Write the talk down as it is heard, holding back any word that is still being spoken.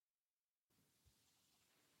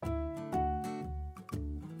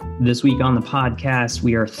This week on the podcast,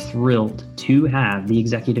 we are thrilled to have the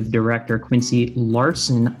executive director, Quincy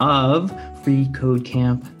Larson of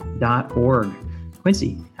freecodecamp.org.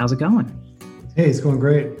 Quincy, how's it going? Hey, it's going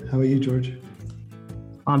great. How are you, George?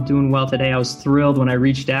 I'm doing well today. I was thrilled when I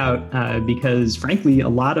reached out because, frankly, a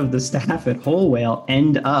lot of the staff at Whole Whale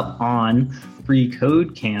end up on Free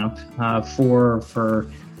Code Camp for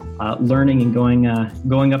learning and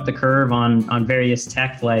going up the curve on various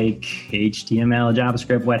tech like HTML,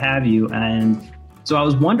 JavaScript, what have you. And so I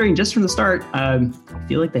was wondering, just from the start, I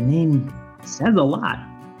feel like the name says a lot.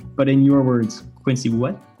 But in your words, Quincy,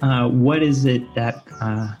 what is it that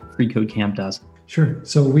Free Code Camp does? Sure.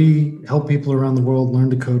 So we help people around the world learn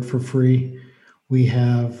to code for free. We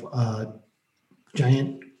have a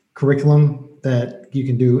giant curriculum that you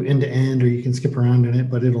can do end to end, or you can skip around in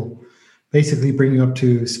it, but it'll basically bring you up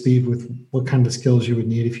to speed with what kind of skills you would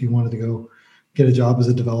need if you wanted to go get a job as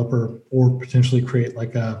a developer or potentially create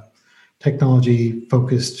like a technology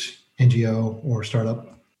focused NGO or startup.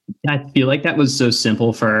 I feel like that was so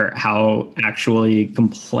simple for how actually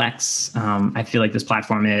complex I feel like this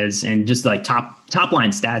platform is. And just like top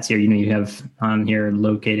line stats here, you have here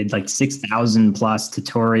located like 6,000 plus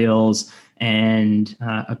tutorials. And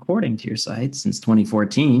according to your site, since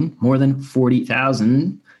 2014, more than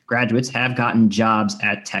 40,000 graduates have gotten jobs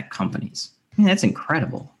at tech companies. I mean, that's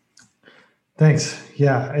incredible. Thanks.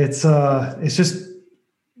 Yeah, it's just,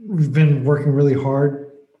 we've been working really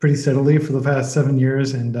hard, pretty steadily for the past 7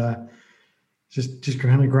 years, and just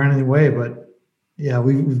kind of grinding away. But yeah,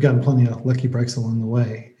 we've gotten plenty of lucky breaks along the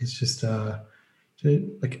way. It's just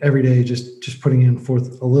like every day, just putting in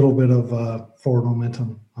forth a little bit of forward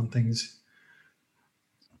momentum on things.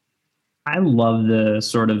 I love the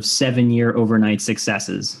sort of 7-year overnight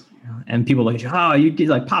successes, and people like, oh, you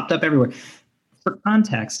like popped up everywhere. For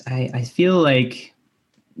context, I feel like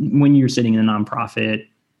when you're sitting in a nonprofit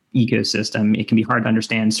ecosystem, it can be hard to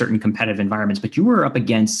understand certain competitive environments, but you were up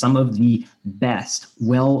against some of the best,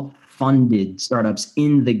 well-funded startups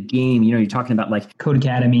in the game. You're talking about like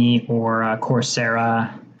Codecademy or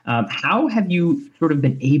Coursera. How have you sort of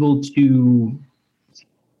been able to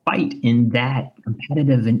fight in that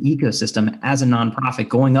competitive and ecosystem as a nonprofit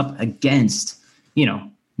going up against,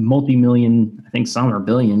 multi-million, I think some are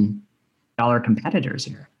billion-dollar competitors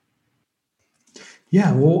here?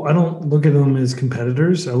 Yeah, well, I don't look at them as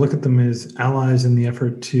competitors. I look at them as allies in the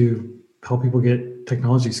effort to help people get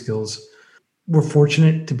technology skills. We're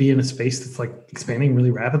fortunate to be in a space that's like expanding really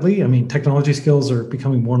rapidly. I mean, technology skills are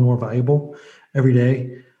becoming more and more valuable every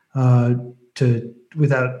day.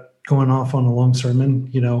 Without going off on a long sermon,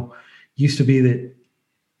 used to be that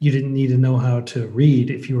you didn't need to know how to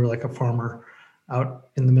read if you were like a farmer out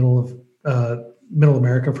in the middle of middle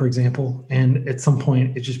America, for example. And at some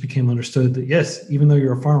point, it just became understood that, yes, even though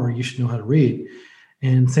you're a farmer, you should know how to read.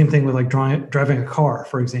 And same thing with like driving a car,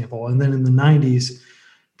 for example. And then in the 90s,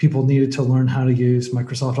 people needed to learn how to use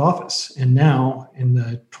Microsoft Office. And now in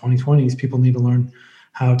the 2020s, people need to learn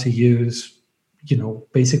how to use,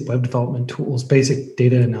 basic web development tools, basic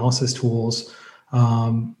data analysis tools,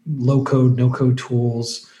 low code, no code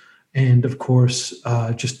tools, and of course,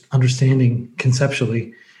 just understanding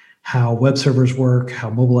conceptually how web servers work, how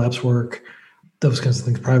mobile apps work, those kinds of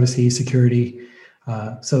things, privacy, security.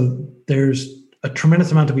 So there's a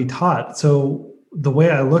tremendous amount to be taught. So the way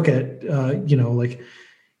I look at, like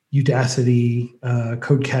Udacity,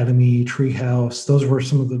 Codecademy, Treehouse, those are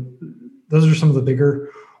some of the bigger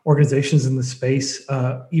organizations in the space.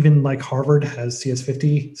 Even like Harvard has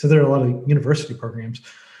CS50. So there are a lot of university programs.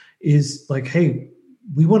 Is like, hey,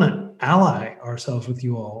 we want to ally ourselves with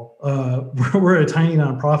you all. We're a tiny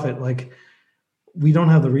nonprofit. Like, we don't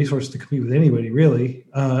have the resource to compete with anybody, really.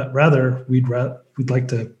 Rather, we'd like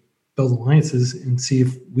to build alliances and see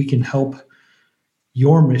if we can help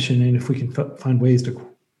your mission and if we can find ways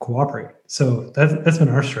to cooperate. So that's been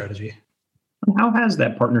our strategy. How has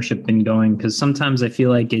that partnership been going? Because sometimes I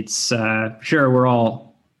feel like it's sure we're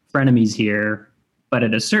all frenemies here, but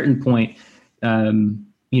at a certain point,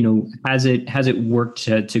 has it worked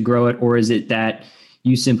to grow it, or is it that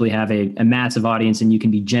you simply have a massive audience and you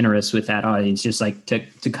can be generous with that audience, just like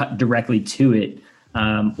to cut directly to it,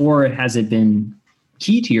 or has it been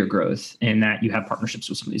key to your growth in that you have partnerships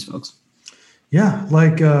with some of these folks? Yeah,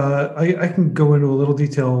 like I can go into a little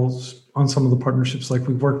details on some of the partnerships. Like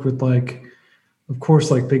we've worked with of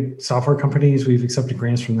course, big software companies. We've accepted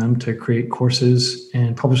grants from them to create courses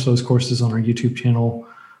and publish those courses on our YouTube channel.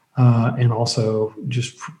 And also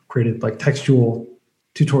just created textual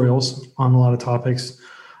tutorials on a lot of topics.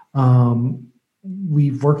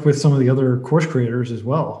 We've worked with some of the other course creators as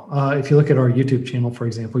well. If you look at our YouTube channel, for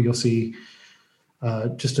example, you'll see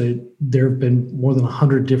there have been more than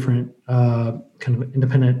 100 different kind of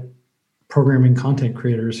independent programming content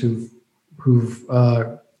creators who've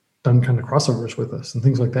done kind of crossovers with us and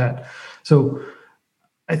things like that. So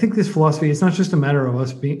I think this philosophy, it's not just a matter of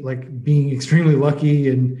us being extremely lucky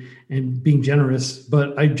and being generous,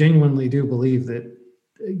 but I genuinely do believe that,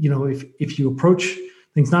 if you approach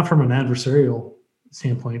things not from an adversarial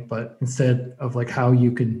standpoint, but instead of like how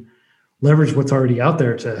you can leverage what's already out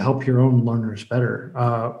there to help your own learners better.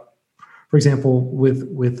 For example,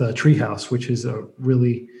 with Treehouse, which is a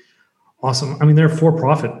really awesome, I mean, they're for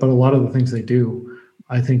profit, but a lot of the things they do,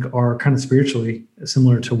 I think, are kind of spiritually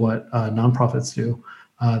similar to what nonprofits do.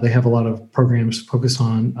 They have a lot of programs focused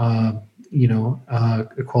on,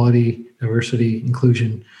 equality, diversity,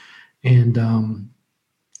 inclusion, and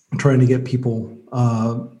trying to get people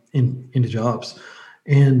into jobs.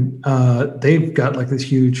 And they've got like this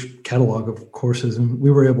huge catalog of courses, and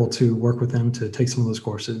we were able to work with them to take some of those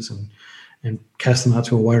courses and cast them out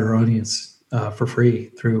to a wider audience for free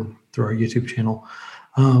through our YouTube channel.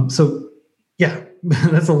 So yeah,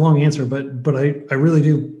 that's a long answer, but I really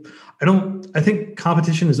do. I think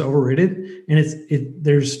competition is overrated, and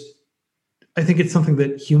I think it's something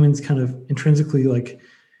that humans kind of intrinsically like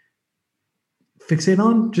fixate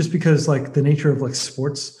on, just because like the nature of like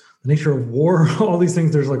sports, the nature of war, all these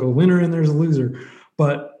things, there's like a winner and there's a loser.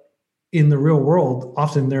 But in the real world,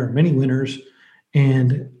 often there are many winners,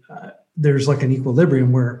 and there's like an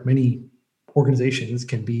equilibrium where many organizations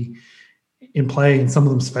can be in play, and some of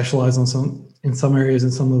them specialize in some areas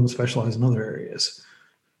and some of them specialize in other areas.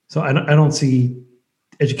 So I don't see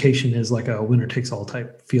education as like a winner takes all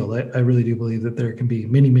type field. I really do believe that there can be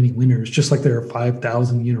many, many winners, just like there are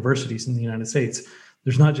 5,000 universities in the United States.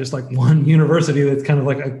 There's not just like one university that's kind of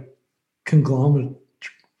like a conglomerate,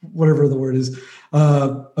 whatever the word is,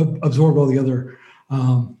 absorb all the other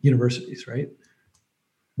universities, right?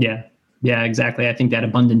 Yeah, exactly. I think that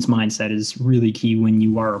abundance mindset is really key when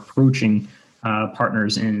you are approaching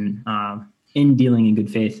partners in dealing in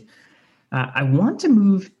good faith. I want to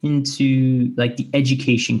move into like the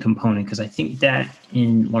education component, because I think that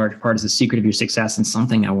in large part is the secret of your success, and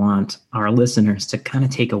something I want our listeners to kind of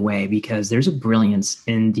take away, because there's a brilliance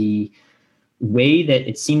in the way that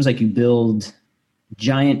it seems like you build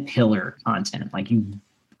giant pillar content. Like you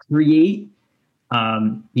create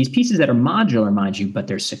these pieces that are modular, mind you, but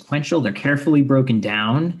they're sequential, they're carefully broken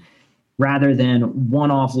down, rather than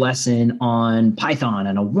one-off lesson on Python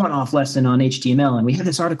and a one-off lesson on HTML. And we have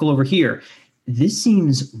this article over here. This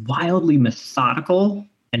seems wildly methodical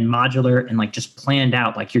and modular and like just planned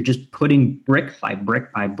out. Like you're just putting brick by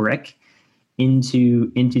brick by brick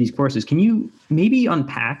into these courses. Can you maybe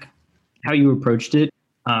unpack how you approached it?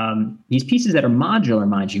 These pieces that are modular,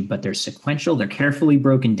 mind you, but they're sequential, they're carefully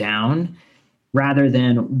broken down, rather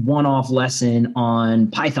than one-off lesson on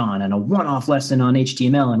Python and a one-off lesson on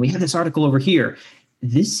HTML. And we have this article over here.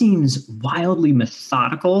 This seems wildly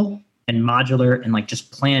methodical and modular and like just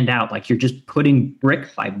planned out. Like you're just putting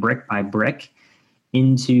brick by brick by brick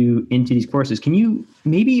into these courses. Can you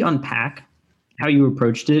maybe unpack how you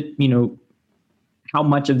approached it? How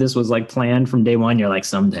much of this was like planned from day one? You're like,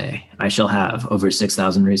 someday I shall have over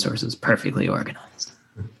 6,000 resources perfectly organized.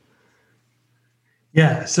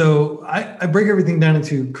 Yeah, so I break everything down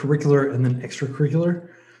into curricular and then extracurricular.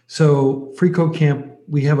 So Free Code Camp,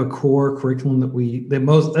 we have a core curriculum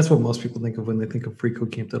that's what most people think of when they think of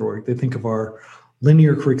freecodecamp.org. They think of our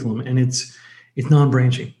linear curriculum, and it's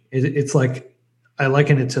non-branching. It's like, I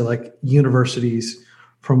liken it to like universities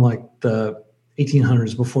from like the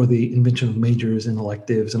 1800s, before the invention of majors and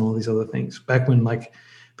electives and all these other things. Back when like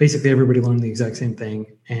basically everybody learned the exact same thing,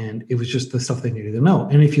 and it was just the stuff they needed to know.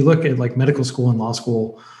 And if you look at like medical school and law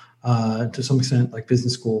school, to some extent, like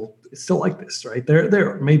business school, it's still like this, right?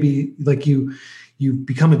 There maybe like you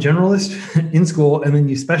become a generalist in school, and then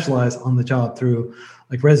you specialize on the job through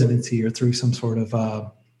like residency or through some sort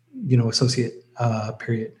of associate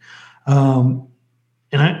period. And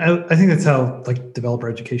I think that's how like developer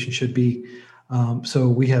education should be. So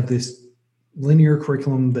we have this linear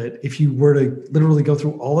curriculum that if you were to literally go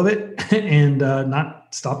through all of it and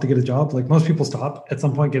not stop to get a job, like most people stop at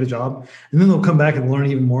some point, get a job, and then they'll come back and learn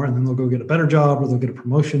even more, and then they'll go get a better job, or they'll get a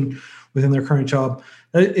promotion within their current job.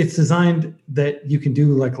 It's designed that you can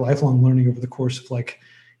do like lifelong learning over the course of like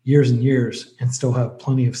years and years, and still have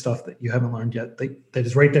plenty of stuff that you haven't learned yet that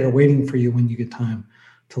is right there waiting for you when you get time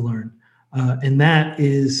to learn. And that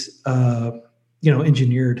is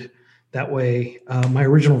engineered that way. My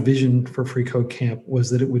original vision for Free Code Camp was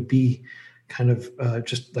that it would be kind of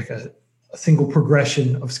just like a single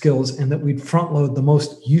progression of skills, and that we'd front load the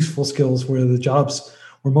most useful skills where the jobs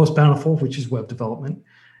were most bountiful, which is web development.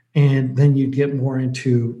 And then you'd get more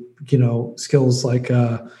into, skills like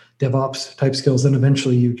DevOps type skills. And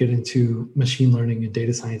eventually you get into machine learning and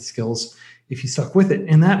data science skills if you stuck with it.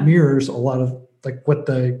 And that mirrors a lot of like what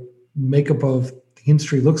the makeup of the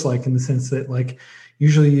industry looks like, in the sense that like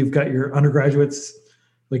usually you've got your undergraduates,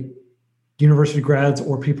 like university grads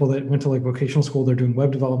or people that went to like vocational school, they're doing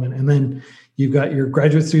web development. And then you've got your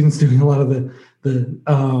graduate students doing a lot of the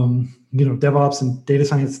DevOps and data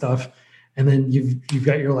science stuff. And then you've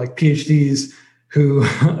got your like PhDs who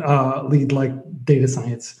lead like data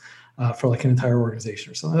science for like an entire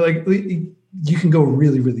organization or something. Like you can go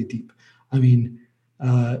really, really deep. I mean,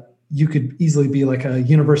 you could easily be like a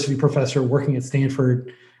university professor working at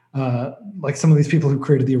Stanford, like some of these people who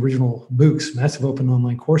created the original MOOCs, massive open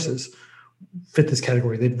online courses, fit this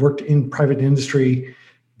category. They'd worked in private industry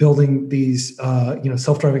building these,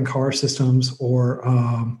 self-driving car systems,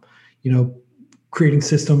 or, creating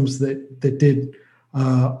systems that did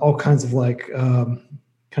all kinds of like kind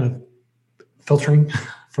of filtering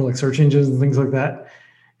for like search engines and things like that.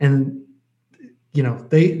 And,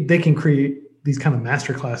 they can create these kind of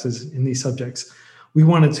master classes in these subjects. We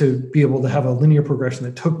wanted to be able to have a linear progression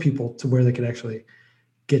that took people to where they could actually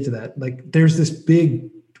get to that. Like there's this big,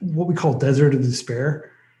 what we call desert of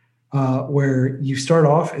despair, where you start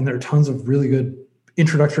off and there are tons of really good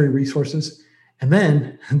introductory resources. And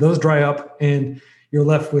then those dry up and you're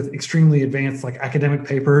left with extremely advanced like academic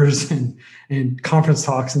papers and conference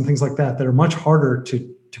talks and things like that are much harder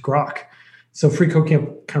to grok. So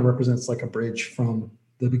FreeCodeCamp kind of represents like a bridge from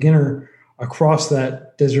the beginner across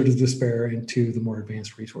that desert of despair into the more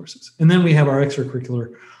advanced resources. And then we have our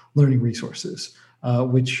extracurricular learning resources,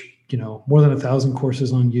 which, more than 1,000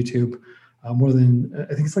 courses on YouTube, more than,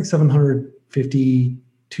 I think it's like 750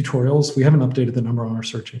 tutorials. We haven't updated the number on our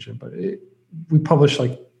search engine, but we publish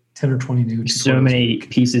like 10 or 20 new tutorials. So many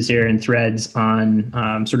pieces here and threads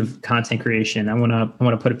on sort of content creation. I want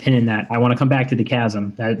to put a pin in that. I want to come back to the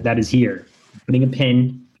chasm that is here. Putting a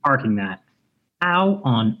pin, parking that. How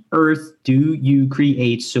on earth do you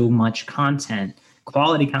create so much content,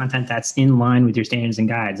 quality content that's in line with your standards and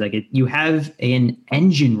guides? Like you have an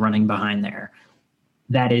engine running behind there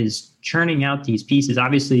that is churning out these pieces.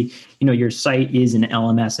 Obviously, your site is an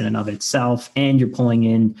LMS in and of itself, and you're pulling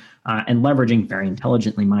in and leveraging very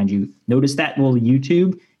intelligently, mind you. Notice that little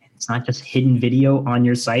YouTube, it's not just hidden video on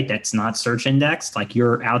your site that's not search indexed, like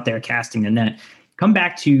you're out there casting the net. Come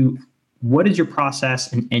back to what is your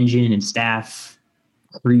process and engine and staff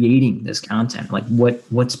creating this content? Like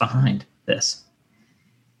what's behind this?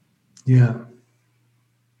 Yeah.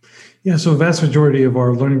 So a vast majority of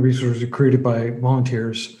our learning resources are created by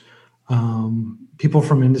volunteers, people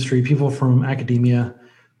from industry, people from academia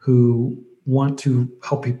who want to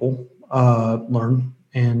help people learn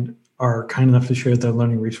and are kind enough to share their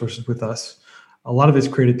learning resources with us. A lot of it's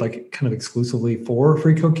created like kind of exclusively for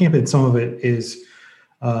FreeCodeCamp, and some of it is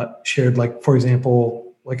shared, like, for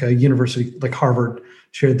example, like a university like Harvard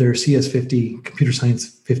shared their CS50 Computer Science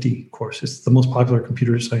 50 course. It's the most popular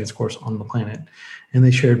computer science course on the planet. And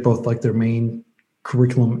they shared both like their main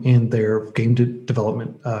curriculum and their game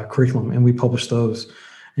development curriculum, and we published those.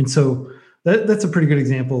 And so that's a pretty good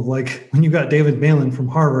example of like when you got David Malan from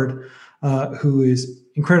Harvard, who is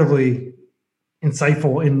incredibly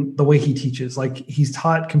insightful in the way he teaches. Like he's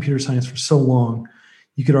taught computer science for so long,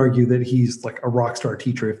 you could argue that he's like a rock star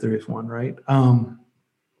teacher if there is one, right?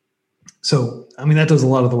 So, I mean, that does a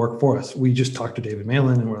lot of the work for us. We just talked to David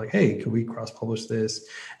Malan and we're like, hey, could we cross-publish this?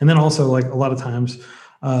 And then also, like, a lot of times,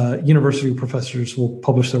 university professors will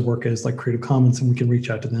publish their work as like Creative Commons, and we can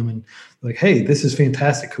reach out to them and like, hey, this is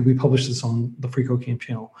fantastic. Could we publish this on the FreeCodeCamp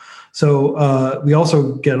channel? So we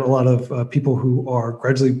also get a lot of people who are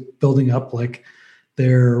gradually building up like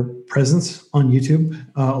their presence on YouTube.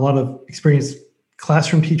 A lot of experienced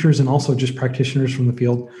classroom teachers and also just practitioners from the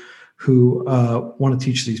field who want to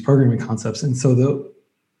teach these programming concepts. And so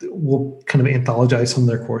we'll kind of anthologize some of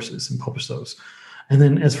their courses and publish those. And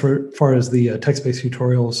then as far as the text-based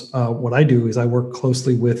tutorials, what I do is I work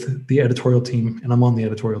closely with the editorial team, and I'm on the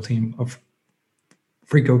editorial team of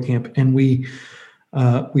FreeCodeCamp. And we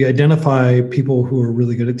identify people who are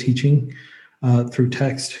really good at teaching through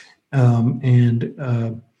text.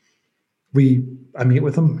 I meet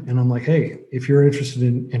with them and I'm like, hey, if you're interested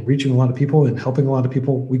in reaching a lot of people and helping a lot of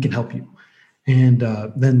people, we can help you. And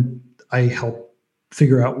then I help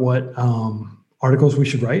figure out what articles we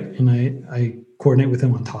should write. And I coordinate with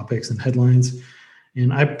them on topics and headlines.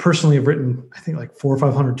 And I personally have written, I think, like 400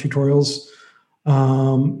 or 500 tutorials.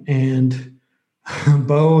 And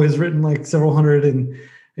Bo has written like several hundred, and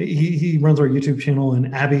he runs our YouTube channel,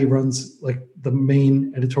 and Abby runs like the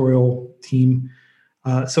main editorial team.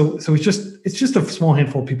 So it's just a small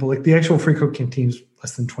handful of people. Like the actual FreeCodeCamp team is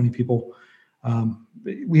less than 20 people.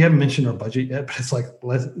 We haven't mentioned our budget yet, but it's like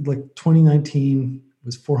 2019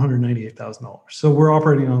 was $498,000. So we're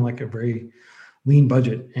operating on like a very lean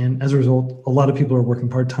budget, and as a result, a lot of people are working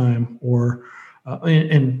part time, or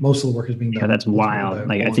and most of the work is being done. Yeah, that's wild.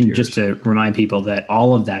 Like, I think just to remind people that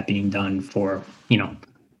all of that being done for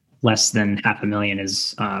less than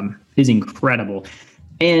 $500,000 is incredible.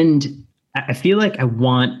 And I feel like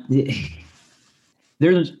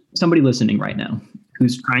there's somebody listening right now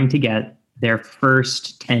who's trying to get their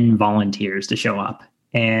first 10 volunteers to show up.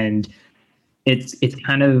 And it's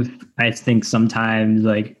kind of, I think sometimes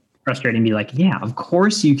like frustrating to be like, yeah, of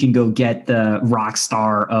course you can go get the rock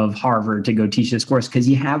star of Harvard to go teach this course because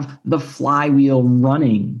you have the flywheel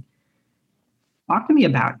running. Talk to me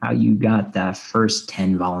about how you got the first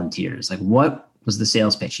 10 volunteers. Like, what was the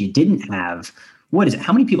sales pitch? You didn't have, what is it?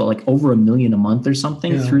 How many people, like over 1 million a month or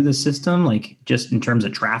something through the system? Like, just in terms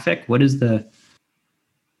of traffic, what is the,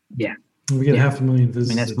 we get 500,000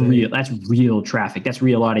 visits. I mean, that's real traffic. That's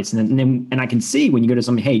real audience. And I can see when you go to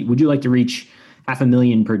somebody, hey, would you like to reach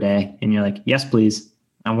 500,000 per day? And you're like, yes, please.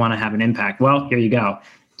 I want to have an impact. Well, here you go.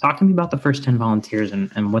 Talk to me about the first 10 volunteers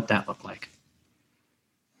and what that looked like.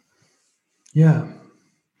 Yeah.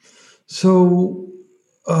 So,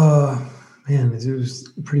 man, it was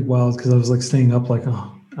pretty wild because I was like staying up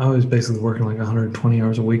I was basically working like 120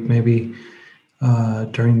 hours a week, maybe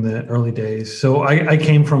during the early days. So I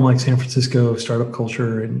came from like San Francisco startup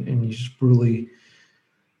culture, and you just brutally,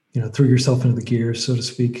 threw yourself into the gears, so to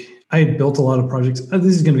speak. I had built a lot of projects.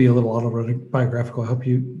 This is going to be a little autobiographical. I hope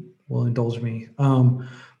you will indulge me.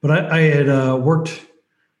 But I had worked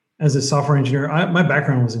as a software engineer. My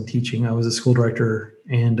background was in teaching. I was a school director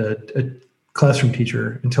and a classroom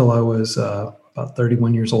teacher until I was about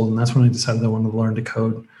 31 years old. And that's when I decided I wanted to learn to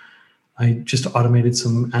code. I just automated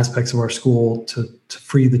some aspects of our school to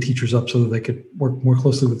free the teachers up so that they could work more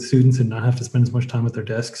closely with students and not have to spend as much time at their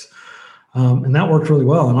desks. And that worked really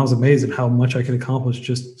well. And I was amazed at how much I could accomplish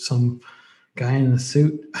just some guy in a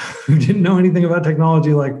suit who didn't know anything about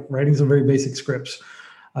technology, like writing some very basic scripts,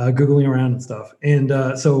 Googling around and stuff. And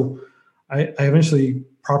so I eventually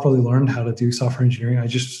properly learned how to do software engineering. I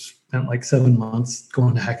just spent like 7 months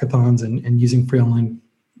going to hackathons and using free online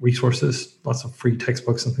resources, lots of free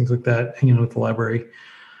textbooks and things like that, hanging out at the library.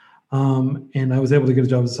 And I was able to get a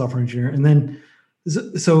job as a software engineer. And then,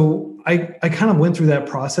 so I kind of went through that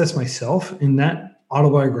process myself, and that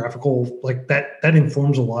autobiographical, like that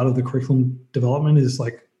informs a lot of the curriculum development, is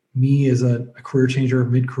like me as a career changer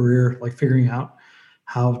mid-career, like figuring out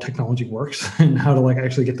how technology works and how to like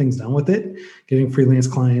actually get things done with it, getting freelance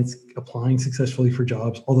clients, applying successfully for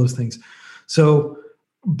jobs, all those things. So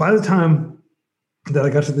by the time that I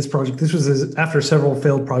got to this project, this was after several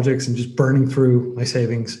failed projects and just burning through my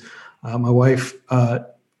savings. My wife,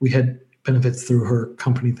 we had benefits through her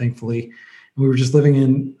company, thankfully. And we were just living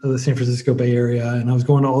in the San Francisco Bay Area, and I was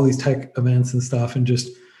going to all these tech events and stuff. And just,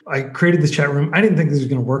 I created this chat room. I didn't think this was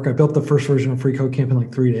going to work. I built the first version of FreeCodeCamp in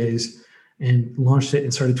like 3 days and launched it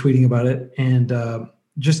and started tweeting about it. And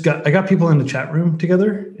I got people in the chat room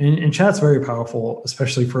together, and chat's very powerful,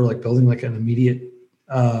 especially for like building like an immediate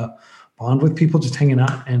bond with people, just hanging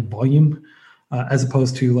out, and volume, as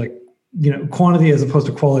opposed to like, quantity as opposed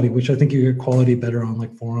to quality, which I think you get quality better on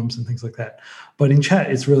like forums and things like that. But in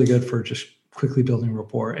chat, it's really good for just quickly building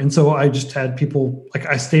rapport. And so I just had people, like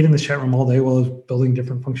I stayed in the chat room all day while I was building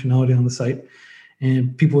different functionality on the site.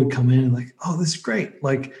 And people would come in and like, oh, this is great.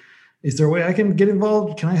 Like, is there a way I can get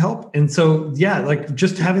involved? Can I help? And so, yeah, like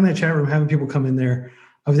just having that chat room, having people come in there,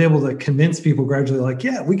 I was able to convince people gradually, like,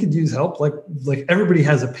 yeah, we could use help. Like everybody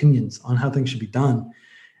has opinions on how things should be done.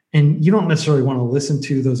 And you don't necessarily want to listen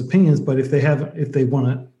to those opinions, but if they want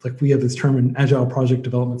to, like we have this term in agile project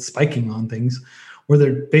development, spiking on things, where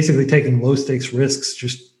they're basically taking low stakes risks,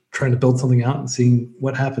 just trying to build something out and seeing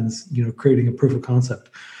what happens, creating a proof of concept.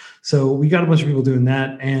 So we got a bunch of people doing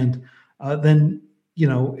that. And then,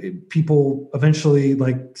 people eventually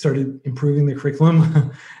like started improving the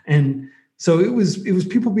curriculum. And so it was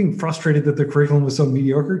people being frustrated that the curriculum was so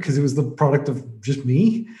mediocre because it was the product of just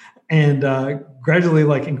me. And gradually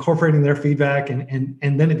like incorporating their feedback, and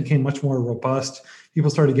then it became much more robust. People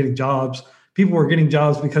started getting jobs. People were getting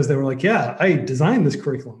jobs because they were like, yeah, I designed this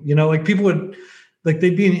curriculum. Like people would, like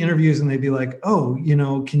they'd be in interviews and they'd be like, oh,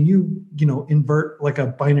 can you, invert like a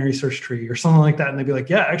binary search tree or something like that? And they'd be like,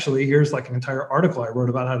 yeah, actually, here's like an entire article I wrote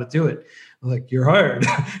about how to do it. I'm like, you're hired,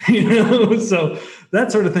 So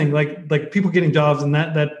that sort of thing, like people getting jobs, and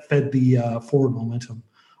that fed the forward momentum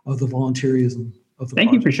of the volunteerism.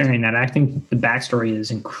 Thank you for sharing that. I think the backstory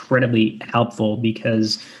is incredibly helpful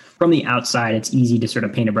because from the outside, it's easy to sort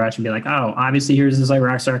of paint a brush and be like, oh, obviously here's this like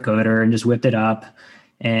rockstar coder and just whipped it up.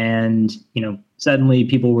 And, suddenly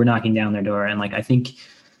people were knocking down their door. And like, I think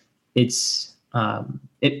it's,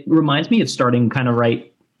 it reminds me of starting kind of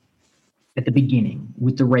right at the beginning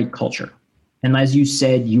with the right culture. And as you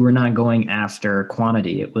said, you were not going after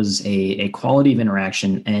quantity. It was a quality of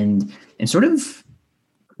interaction and sort of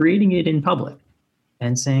creating it in public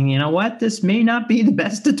and saying, you know what, this may not be the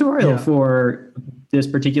best tutorial for this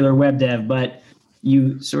particular web dev, but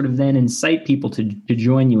you sort of then incite people to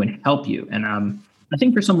join you and help you. And I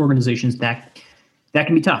think for some organizations that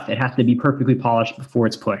can be tough. It has to be perfectly polished before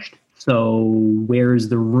it's pushed. So where's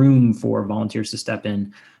the room for volunteers to step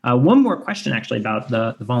in? One more question actually about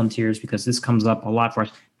the volunteers, because this comes up a lot for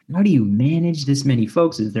us. How do you manage this many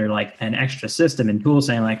folks? Is there like an extra system and tool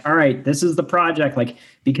saying like, all right, this is the project, like,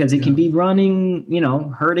 because it can be running,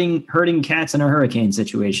 herding cats in a hurricane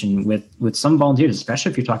situation with some volunteers,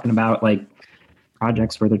 especially if you're talking about like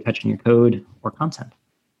projects where they're touching your code or content.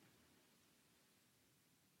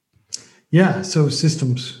 Yeah, so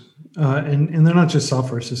systems, and they're not just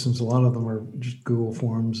software systems. A lot of them are just Google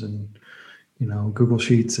Forms and Google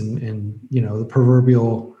Sheets and the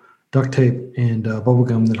proverbial duct tape and bubble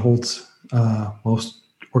gum that holds most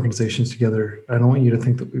organizations together. I don't want you to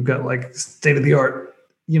think that we've got like state of the art,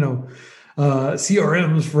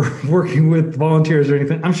 CRMs for working with volunteers or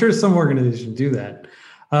anything. I'm sure some organizations do that,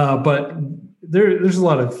 but there's a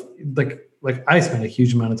lot of like I spend a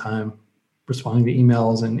huge amount of time responding to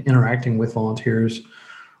emails and interacting with volunteers.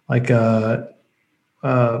 Like I've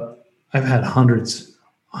had hundreds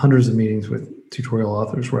of meetings with tutorial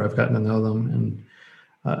authors where I've gotten to know them, and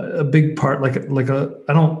a big part,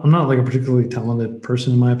 I'm not like a particularly talented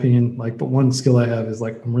person in my opinion, but one skill I have is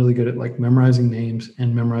I'm really good at memorizing names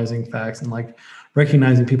and memorizing facts and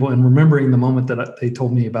recognizing people and remembering the moment that they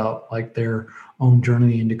told me about their own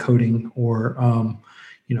journey into coding, or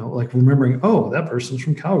remembering, oh, that person's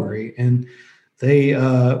from Calgary and they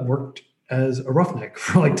worked as a roughneck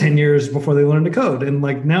for 10 years before they learned to code. And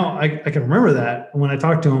now I can remember that. And when I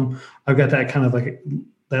talk to them, I've got that kind of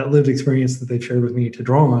that lived experience that they've shared with me to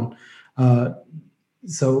draw on.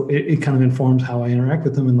 So it kind of informs how I interact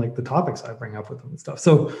with them and the topics I bring up with them and stuff.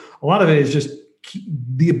 So a lot of it is just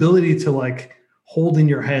the ability to hold in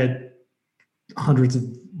your head hundreds of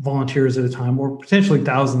volunteers at a time, or potentially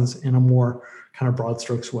thousands in a more kind of broad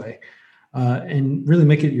strokes way, and really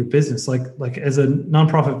make it your business. Like as a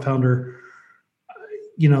nonprofit founder,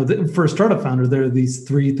 for a startup founder, there are these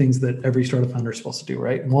three things that every startup founder is supposed to do,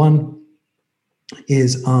 right? One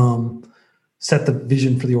is set the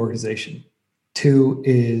vision for the organization. Two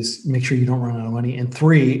is make sure you don't run out of money. And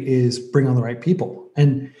three is bring on the right people.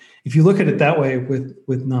 And if you look at it that way with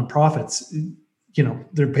nonprofits,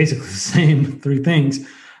 they're basically the same three things.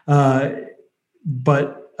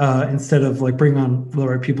 But instead of bring on the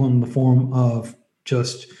right people in the form of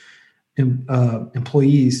just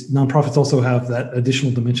employees, nonprofits also have that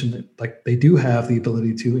additional dimension that they do have the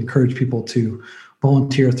ability to encourage people to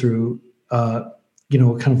volunteer through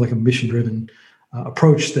kind of a mission-driven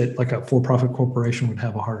approach that a for-profit corporation would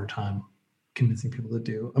have a harder time convincing people to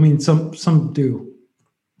do. I mean, some do.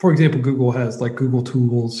 For example, Google has Google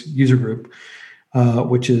Tools user group,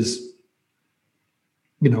 which is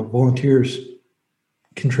volunteers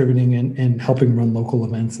contributing and helping run local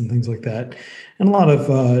events and things like that. And a lot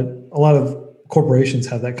of corporations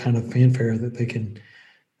have that kind of fanfare that they can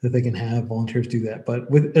have volunteers do that. But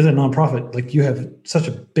as a nonprofit, you have such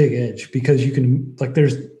a big edge because you can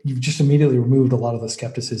you've just immediately removed a lot of the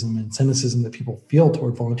skepticism and cynicism that people feel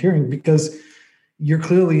toward volunteering, because you're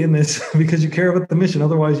clearly in this because you care about the mission.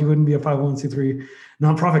 Otherwise you wouldn't be a 501c3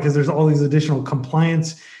 nonprofit, because there's all these additional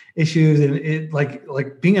compliance issues, and it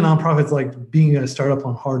like being a nonprofit is like being a startup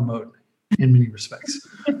on hard mode in many respects.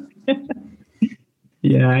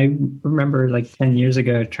 Yeah, I remember 10 years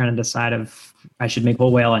ago trying to decide if I should make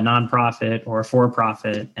Whole Whale a nonprofit or a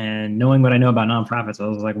for-profit, and knowing what I know about nonprofits, I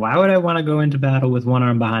was like, why would I want to go into battle with one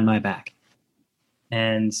arm behind my back?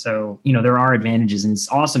 And so, there are advantages, and it's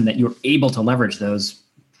awesome that you're able to leverage those.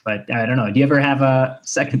 But I don't know, do you ever have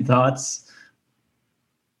second thoughts?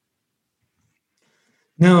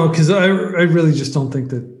 No, because I really just don't think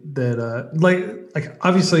that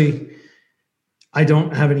obviously I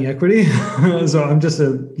don't have any equity, so I'm just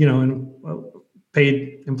a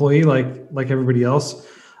paid employee like everybody else.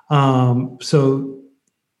 So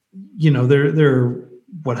there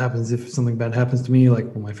what happens if something bad happens to me?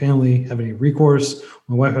 Will my family have any recourse?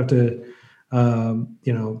 My wife have to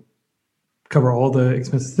cover all the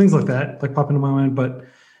expenses, things like that pop into my mind. But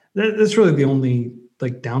that's really the only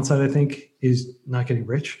downside, I think, is not getting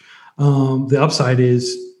rich. The upside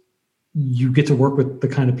is you get to work with the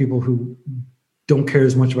kind of people who don't care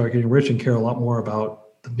as much about getting rich and care a lot more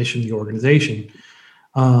about the mission of the organization.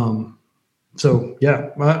 So yeah,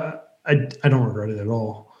 I don't regret it at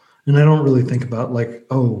all. And I don't really think about like,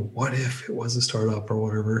 oh, what if it was a startup or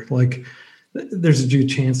whatever? Like, there's a good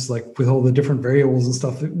chance, like with all the different variables and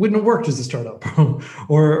stuff, it wouldn't have worked as a startup,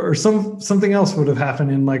 or something else would have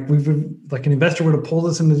happened, and like an investor would have pulled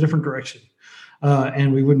us in a different direction,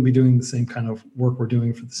 and we wouldn't be doing the same kind of work we're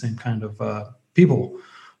doing for the same kind of people,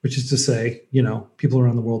 which is to say, people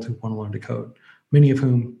around the world who want to learn to code, many of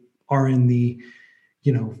whom are in the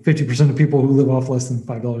 50% of people who live off less than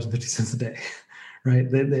 $5.50 a day. Right,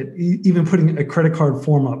 that even putting a credit card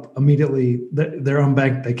form up immediately, they're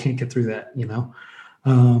unbanked. They can't get through that.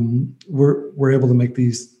 We're able to make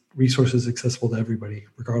these resources accessible to everybody,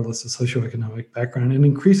 regardless of socioeconomic background, and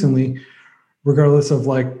increasingly, regardless of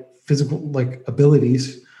like physical like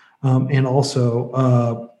abilities, and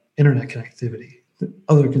also internet connectivity,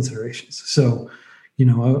 other considerations. So, I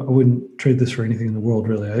wouldn't trade this for anything in the world,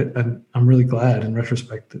 really. I'm really glad in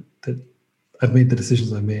retrospect that I've made the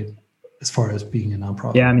decisions I've made as far as being a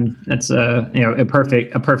nonprofit. Yeah, I mean, that's a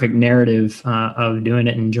perfect narrative of doing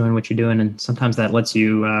it and enjoying what you're doing, and sometimes that lets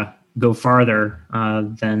you go farther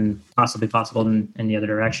than possibly possible in the other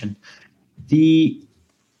direction. The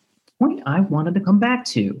point I wanted to come back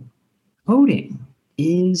to, coding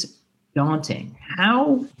is daunting.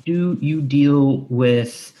 How do you deal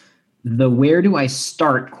with the where do I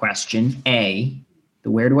start question, A,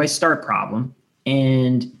 the where do I start problem,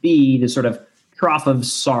 and B, the sort of trough of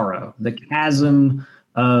sorrow, the chasm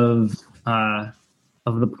of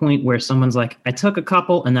the point where someone's like, I took a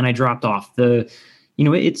couple and then I dropped off.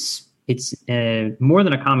 It's more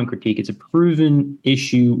than a common critique. It's a proven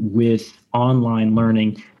issue with online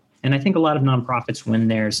learning. And I think a lot of nonprofits, when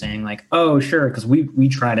they're saying like, oh, sure, because we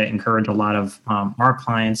try to encourage a lot of our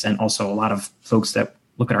clients and also a lot of folks that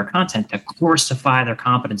look at our content to coursify their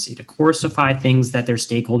competency, to coursify things that their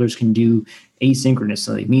stakeholders can do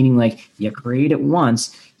asynchronously, meaning like you create it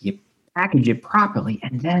once, you package it properly,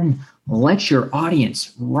 and then let your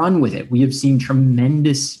audience run with it. We have seen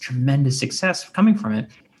tremendous success coming from it.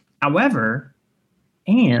 However,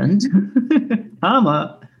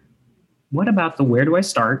 what about the where do I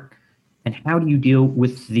start, and how do you deal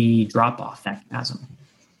with the drop off, that chasm?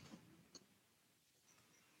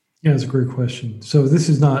 Yeah, it's a great question. So this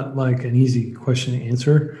is not like an easy question to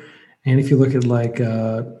answer. And if you look at like,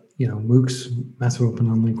 MOOCs, massive open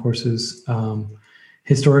online courses,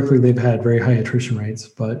 historically they've had very high attrition rates,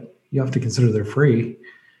 but you have to consider they're free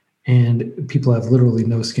and people have literally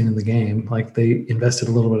no skin in the game. Like they invested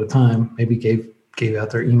a little bit of time, maybe gave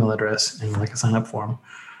out their email address and like a sign up form.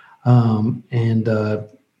 And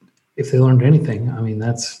if they learned anything, I mean,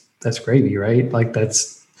 that's gravy, right? Like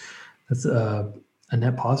that's a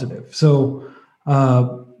net positive. So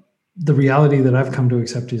the reality that I've come to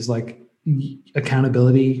accept is like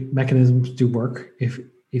accountability mechanisms do work.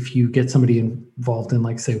 If you get somebody involved in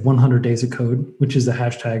like say 100 days of code, which is the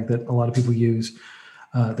hashtag that a lot of people use,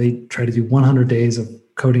 they try to do 100 days of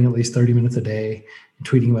coding at least 30 minutes a day and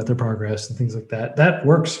tweeting about their progress and things like that. That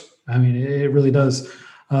works. I mean, it really does.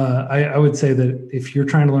 I would say that if you're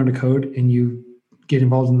trying to learn to code and you get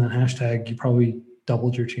involved in that hashtag, you probably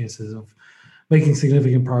doubled your chances of making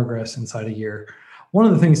significant progress inside a year. One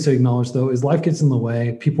of the things to acknowledge, though, is life gets in the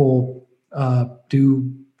way. People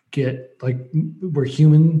do get, like, we're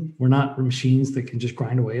human. We're not machines that can just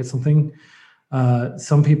grind away at something.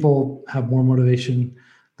 Some people have more motivation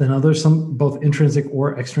than others, some both intrinsic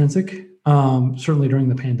or extrinsic. Certainly during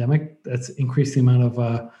the pandemic, that's increased the amount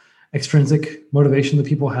of extrinsic motivation that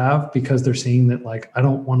people have because they're seeing that, like, I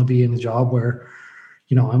don't want to be in a job where,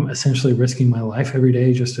 I'm essentially risking my life every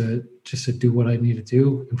day just to do what I need to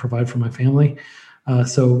do and provide for my family.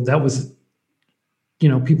 So that was,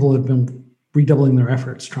 people have been redoubling their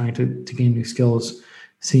efforts trying to gain new skills,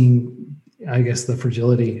 seeing, I guess, the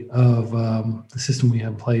fragility of the system we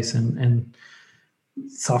have in place. And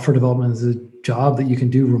software development is a job that you can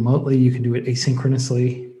do remotely. You can do it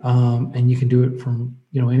asynchronously, and you can do it from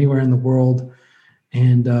anywhere in the world,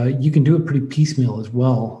 and you can do it pretty piecemeal as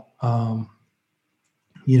well.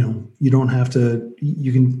 You don't have to.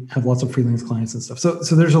 You can have lots of freelance clients and stuff.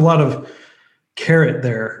 So there's a lot of carrot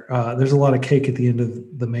there. There's a lot of cake at the end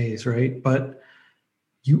of the maze, right? But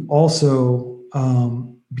you also,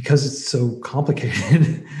 because it's so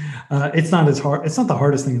complicated, it's not as hard. It's not the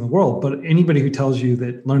hardest thing in the world. But anybody who tells you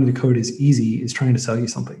that learning to code is easy is trying to sell you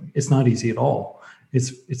something. It's not easy at all.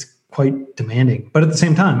 It's quite demanding. But at the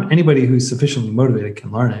same time, anybody who's sufficiently motivated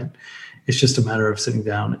can learn it. It's just a matter of sitting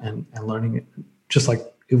down and learning it, just like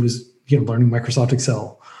it was, learning Microsoft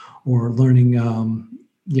Excel or learning,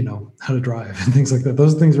 how to drive and things like that.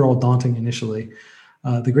 Those things are all daunting initially.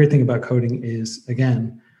 The great thing about coding is,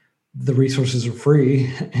 again, the resources are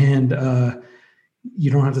free, and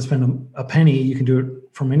you don't have to spend a penny. You can do it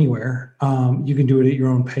from anywhere. You can do it at your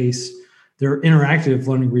own pace. There are interactive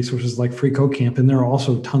learning resources like Free Code Camp, and there are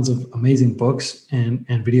also tons of amazing books and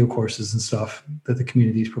video courses and stuff that the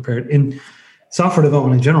community is prepared. And software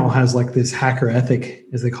development in general has like this hacker ethic,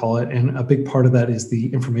 as they call it, and a big part of that is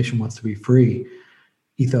the information wants to be free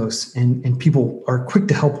ethos, and people are quick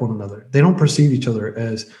to help one another. They don't perceive each other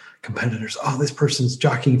as competitors. Oh, this person's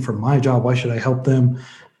jockeying for my job, why should I help them?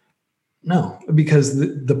 No, because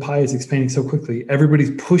the pie is expanding so quickly.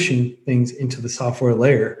 Everybody's pushing things into the software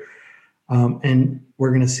layer. And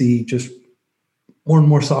we're going to see just more and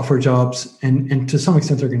more software jobs. And to some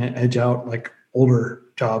extent, they're going to edge out like older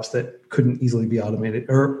jobs that couldn't easily be automated,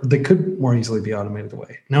 or they could more easily be automated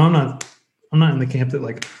away. Now, I'm not in the camp that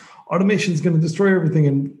like automation is going to destroy everything.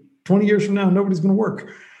 And 20 years from now, nobody's going to work.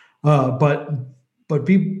 But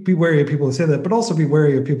be wary of people who say that, but also be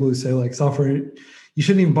wary of people who say like software, you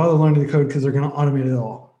shouldn't even bother learning the code because they're going to automate it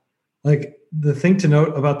all. Like, the thing to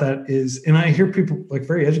note about that is, and I hear people, like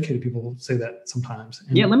very educated people, say that sometimes.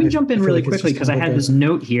 And let me jump in really quickly because I had this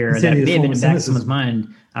note here that may have been in the back of someone's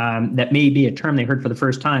mind. That may be a term they heard for the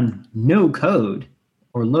first time: no code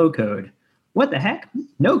or low code. What the heck?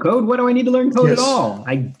 No code? What do I need to learn code at all?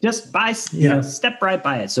 I just step right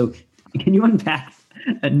by it. So, can you unpack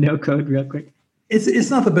a no code real quick? It's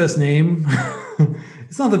not the best name.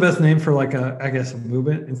 It's not the best name for like a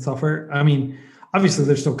movement in software. I mean, obviously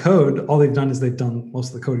there's still code. All they've done is they've done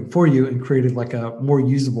most of the coding for you and created like a more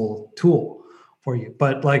usable tool for you.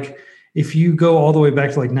 But like if you go all the way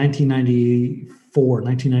back to like 1994,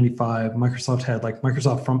 1995, Microsoft had like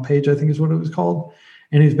Microsoft Front Page, I think is what it was called.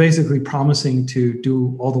 And it's basically promising to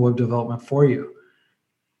do all the web development for you.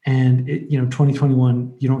 And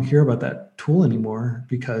 2021, you don't hear about that tool anymore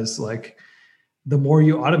because like the more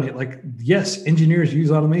you automate, like, yes, engineers use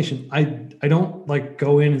automation. I don't like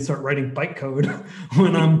go in and start writing bytecode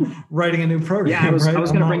when I'm writing a new program. Yeah, I was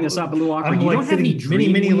going to bring this up a little awkward. I'm like have any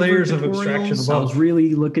many layers of abstraction above. I was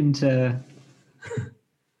really looking to.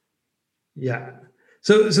 Yeah.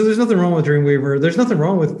 So there's nothing wrong with Dreamweaver. There's nothing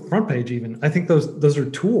wrong with Front Page even. I think those are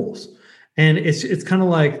tools. And it's kind of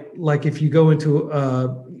like if you go into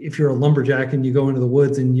if you're a lumberjack and you go into the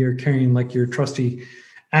woods and you're carrying like your trusty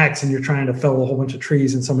axe and you're trying to fell a whole bunch of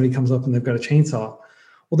trees and somebody comes up and they've got a chainsaw.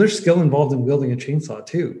 Well, there's skill involved in wielding a chainsaw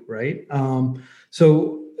too, right?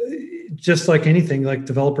 So just like anything, like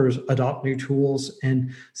developers adopt new tools.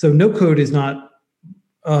 And so no code is not,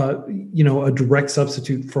 a direct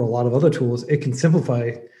substitute for a lot of other tools. It can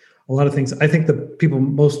simplify a lot of things. I think the people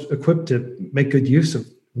most equipped to make good use of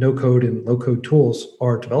no code and low code tools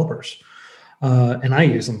are developers. And I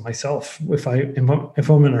use them myself if I'm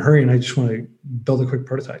in a hurry and I just want to build a quick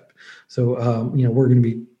prototype. So, we're going to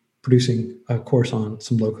be producing a course on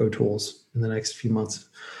some low code tools in the next few months.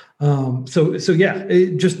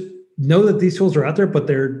 Just know that these tools are out there, but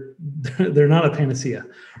they're not a panacea,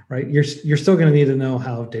 right? You're still going to need to know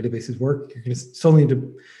how databases work. You're going to still need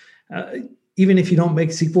to, even if you don't make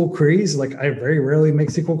SQL queries, like I very rarely make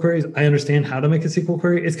SQL queries. I understand how to make a SQL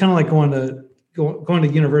query. It's kind of like going to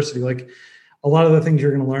university. Like, a lot of the things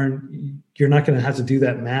you're going to learn, you're not going to have to do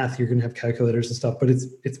that math. You're going to have calculators and stuff, but it's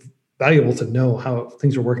valuable to know how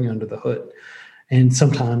things are working under the hood. And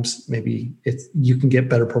sometimes maybe you can get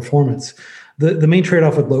better performance. The main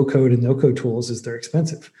trade-off with low code and no code tools is they're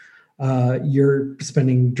expensive. You're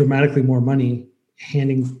spending dramatically more money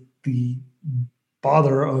handing the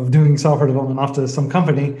bother of doing software development off to some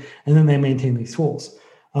company, and then they maintain these tools.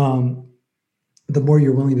 The more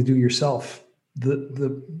you're willing to do yourself,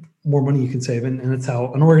 the more money you can save. And that's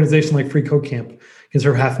how an organization like Free Code Camp can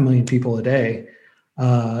serve 500,000 people a day.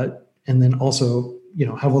 And then also,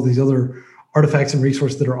 have all these other artifacts and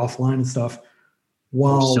resources that are offline and stuff.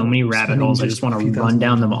 There's so many rabbit holes. I just want to run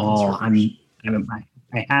down them all.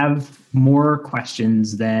 I have more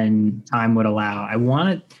questions than time would allow. I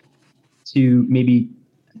wanted to maybe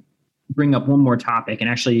bring up one more topic and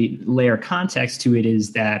actually layer context to it,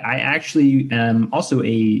 is that I actually am also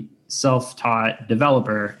a self-taught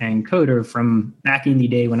developer and coder from back in the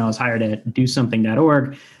day when I was hired at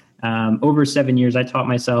DoSomething.org. Over 7 years, I taught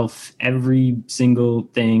myself every single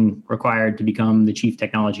thing required to become the chief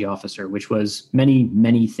technology officer, which was many,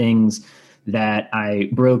 many things that I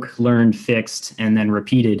broke, learned, fixed, and then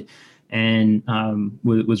repeated, and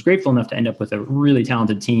was grateful enough to end up with a really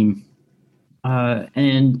talented team.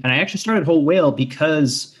 And I actually started Whole Whale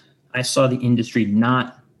because I saw the industry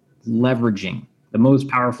not leveraging the most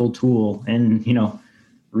powerful tool in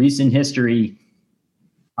recent history,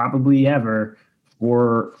 probably ever,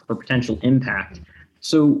 for potential impact.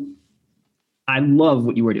 So I love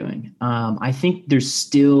what you were doing. I think there's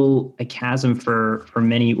still a chasm for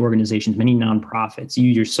many organizations, many nonprofits. You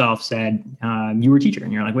yourself said you were a teacher,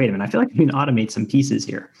 and you're like, wait a minute, I feel like we can automate some pieces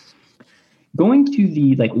here. Going to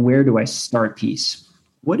the like, where do I start piece?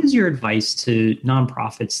 What is your advice to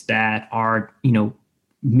nonprofits that are,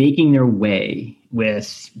 making their way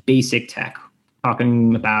with basic tech,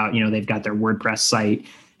 talking about, they've got their WordPress site,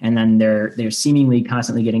 and then they're seemingly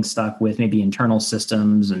constantly getting stuck with maybe internal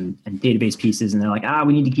systems and database pieces. And they're like,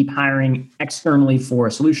 we need to keep hiring externally for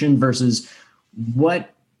a solution versus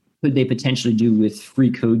what could they potentially do with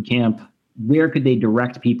Free Code Camp? Where could they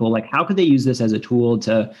direct people? Like, how could they use this as a tool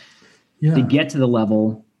to get to the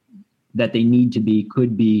level that they need to be,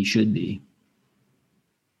 could be, should be?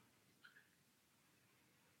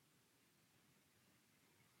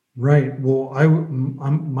 Right. Well,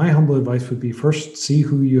 my humble advice would be first see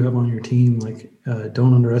who you have on your team. Like,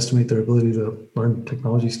 don't underestimate their ability to learn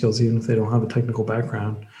technology skills, even if they don't have a technical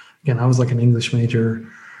background. Again, I was like an English major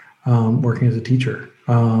working as a teacher,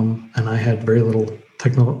 and I had very little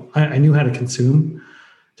technical. I knew how to consume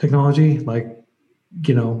technology, like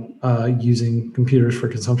using computers for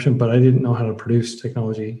consumption, but I didn't know how to produce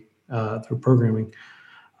technology through programming.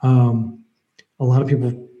 A lot of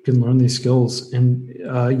people can learn these skills, and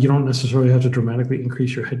you don't necessarily have to dramatically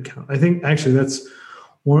increase your headcount. I think actually that's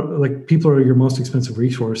one, like, people are your most expensive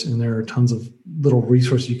resource, and there are tons of little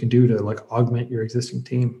resources you can do to like augment your existing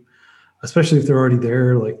team, especially if they're already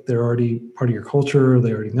there, like they're already part of your culture,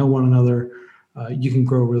 they already know one another. You can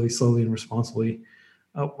grow really slowly and responsibly.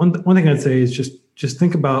 One thing I'd say is just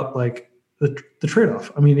think about like the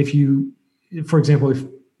trade-off. I mean, for example, if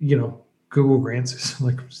Google grants is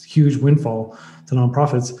like a huge windfall to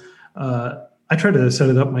nonprofits. I tried to set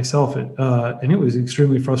it up myself, and it was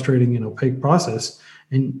extremely frustrating and opaque process.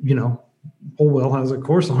 And Wholewell has a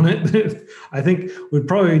course on it. I think would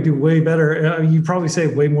probably do way better. You probably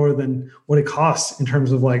save way more than what it costs in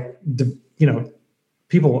terms of like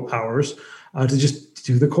people hours to just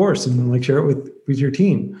do the course and like share it with your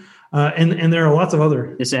team. And there are lots of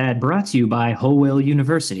other. This ad brought to you by Wholewell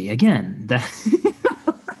University. Again,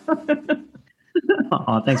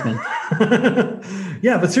 oh, thanks, man.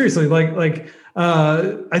 Yeah, but seriously,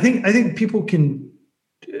 I think people can,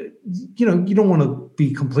 you don't want to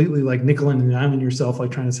be completely like nickel and diming yourself,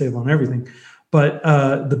 like trying to save on everything. But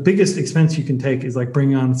the biggest expense you can take is like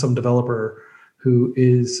bringing on some developer who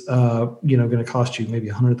is, going to cost you maybe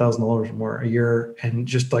 $100,000 or more a year, and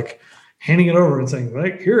just like handing it over and saying,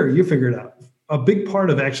 like, here, you figure it out. A big part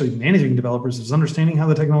of actually managing developers is understanding how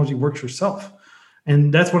the technology works yourself.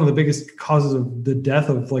 And that's one of the biggest causes of the death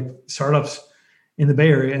of like startups in the Bay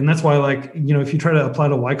Area. And that's why, like, if you try to apply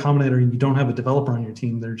to Y Combinator and you don't have a developer on your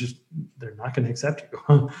team, they're not going to accept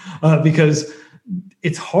you because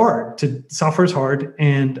it's hard. Software is hard,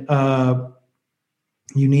 and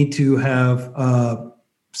you need to have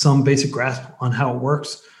some basic grasp on how it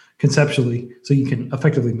works conceptually so you can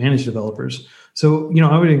effectively manage developers. So,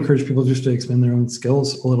 I would encourage people just to expand their own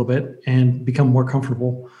skills a little bit and become more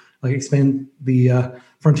comfortable, like expand the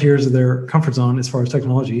frontiers of their comfort zone as far as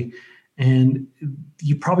technology. And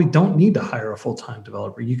you probably don't need to hire a full-time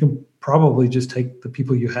developer. You can probably just take the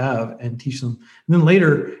people you have and teach them. And then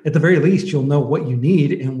later, at the very least, you'll know what you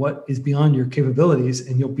need and what is beyond your capabilities,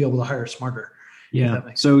 and you'll be able to hire smarter. Yeah.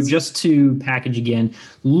 So just to package again,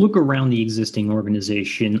 look around the existing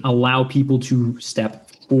organization, allow people to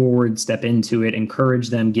step forward, step into it, encourage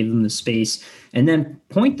them, give them the space, and then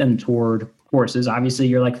point them toward courses. Obviously,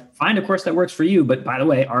 you're like, find a course that works for you. But by the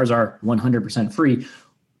way, ours are 100% free.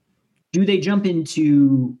 Do they jump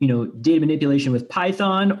into, data manipulation with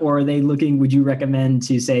Python, or are they looking, would you recommend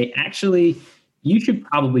to say, actually, you should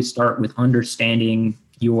probably start with understanding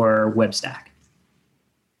your web stack?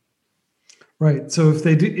 Right. So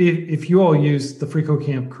if you all use the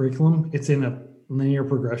FreeCodeCamp curriculum, it's in a linear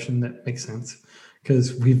progression that makes sense,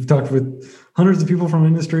 because we've talked with hundreds of people from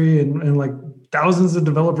industry and like thousands of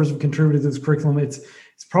developers have contributed to this curriculum. It's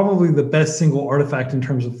probably the best single artifact in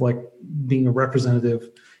terms of like being a representative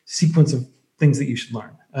sequence of things that you should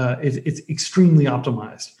learn. It's extremely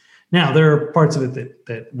optimized. Now, there are parts of it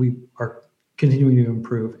that we are continuing to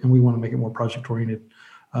improve, and we want to make it more project oriented.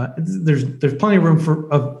 There's plenty of room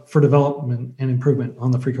for development and improvement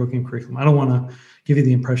on the FreeCodeCamp curriculum. I don't want to give you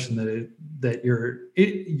the impression that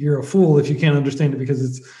you're a fool if you can't understand it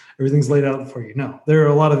because everything's laid out for you. No, there are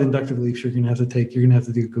a lot of inductive leaps you're going to have to take. You're going to have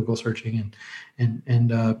to do Google searching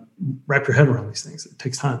and wrap your head around these things. It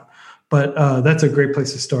takes time, but that's a great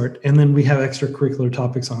place to start. And then we have extracurricular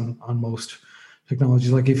topics on most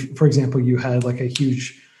technologies. Like if, for example, you had like a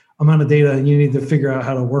huge amount of data and you need to figure out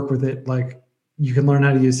how to work with it, like, you can learn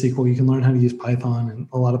how to use SQL. You can learn how to use Python and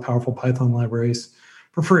a lot of powerful Python libraries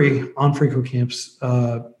for free on FreeCodeCamp's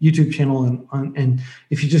YouTube channel. And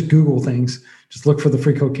if you just Google things, just look for the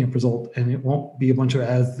FreeCodeCamp result, and it won't be a bunch of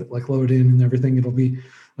ads that like load in and everything. It'll be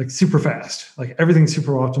like super fast, like everything's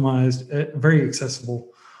super optimized, very accessible.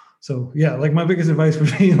 So yeah, like my biggest advice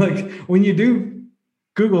would be like when you do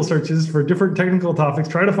Google searches for different technical topics,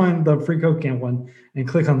 try to find the FreeCodeCamp one and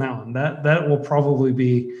click on that one. That will probably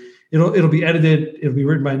be, it'll be edited. It'll be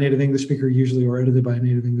written by a native English speaker usually, or edited by a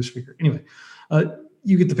native English speaker. Anyway,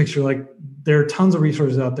 you get the picture. Like there are tons of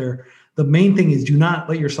resources out there. The main thing is do not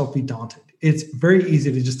let yourself be daunted. It's very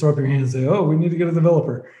easy to just throw up your hand and say, oh, we need to get a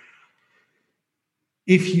developer.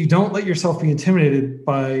 If you don't let yourself be intimidated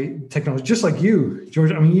by technology, just like you,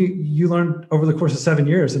 George, I mean, you learned over the course of 7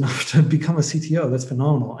 years enough to become a CTO. That's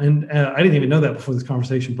phenomenal. And I didn't even know that before this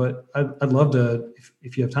conversation, but I'd love to,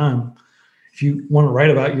 if you have time, if you want to write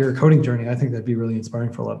about your coding journey, I think that'd be really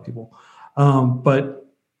inspiring for a lot of people.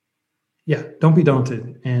 But yeah, don't be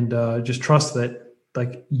daunted, and just trust that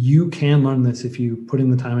like you can learn this if you put in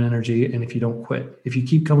the time and energy, and if you don't quit. If you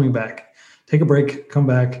keep coming back, take a break, come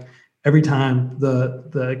back. Every time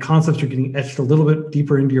the concepts are getting etched a little bit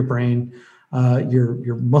deeper into your brain,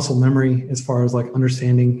 your muscle memory, as far as like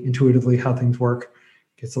understanding intuitively how things work,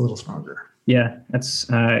 gets a little stronger. Yeah, that's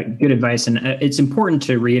good advice. And it's important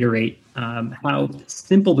to reiterate how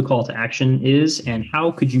simple the call to action is, and how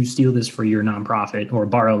could you steal this for your nonprofit or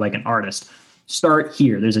borrow like an artist. Start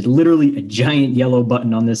here. There's literally a giant yellow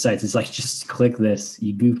button on this site. It's like, just click this,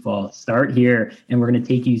 you goofball. Start here, and we're going to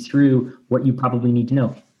take you through what you probably need to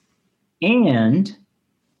know. And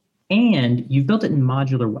you've built it in a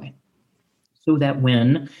modular way, so that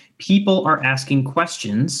when people are asking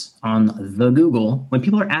questions on the Google, when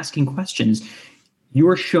people are asking questions,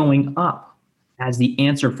 you're showing up as the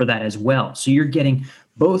answer for that as well. So you're getting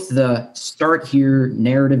both the start here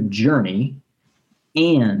narrative journey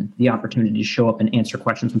and the opportunity to show up and answer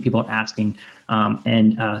questions when people are asking,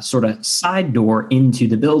 and sort of side door into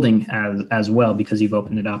the building as well, because you've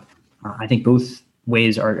opened it up. I think both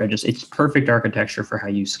ways are just, it's perfect architecture for how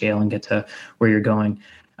you scale and get to where you're going.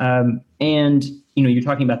 And you're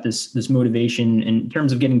talking about this motivation in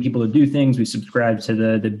terms of getting people to do things. We subscribe to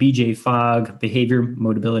the BJ Fogg behavior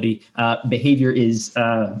modability. Behavior is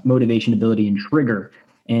motivation, ability, and trigger.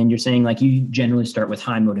 And you're saying like you generally start with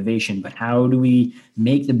high motivation, but how do we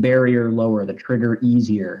make the barrier lower, the trigger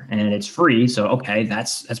easier? And it's free, so okay,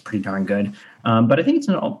 that's pretty darn good. But I think it's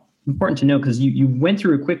important to know, because you went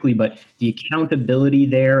through it quickly, but the accountability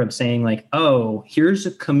there of saying like, oh, here's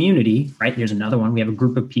a community, right? Here's another one. We have a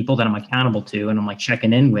group of people that I'm accountable to, and I'm like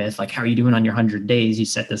checking in with, like, how are you doing on your 100 days? You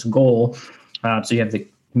set this goal. So you have the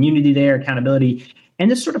community there, accountability, and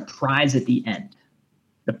this sort of prize at the end.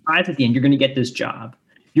 The prize at the end, you're going to get this job.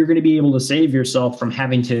 You're going to be able to save yourself from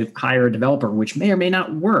having to hire a developer, which may or may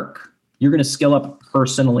not work. You're going to skill up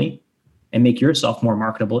personally and make yourself more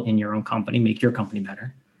marketable in your own company, make your company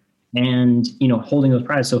better. And, holding those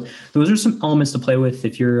prizes. So those are some elements to play with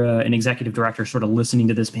if you're an executive director sort of listening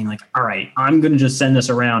to this being like, all right, I'm going to just send this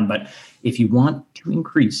around. But if you want to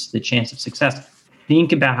increase the chance of success,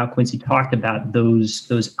 think about how Quincy talked about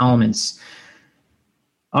those elements.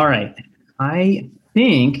 All right. I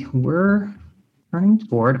think we're turning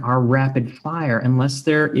toward our rapid fire, unless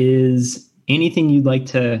there is anything you'd like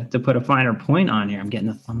to put a finer point on here. I'm getting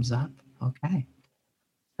a thumbs up. Okay.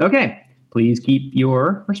 Please keep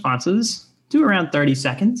your responses to around 30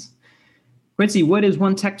 seconds. Quincy, what is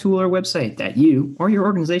one tech tool or website that you or your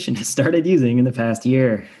organization has started using in the past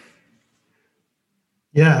year?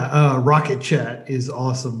 Yeah, Rocket Chat is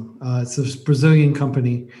awesome. It's a Brazilian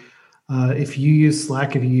company. If you use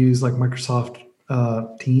Slack, if you use like Microsoft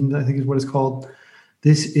Teams, I think is what it's called,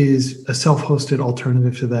 this is a self-hosted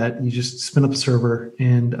alternative to that. You just spin up a server,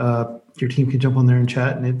 and your team can jump on there and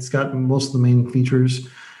chat, and it's got most of the main features.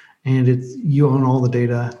 And you own all the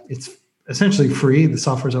data. It's essentially free. The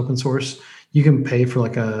software is open source. You can pay for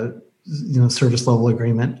like a service level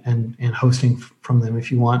agreement and hosting from them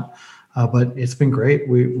if you want. But it's been great.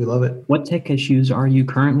 We love it. What tech issues are you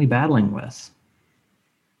currently battling with?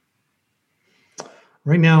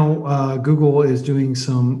 Right now, Google is doing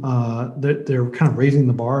some. They're kind of raising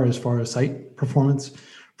the bar as far as site performance.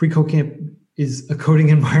 FreeCodeCamp is a coding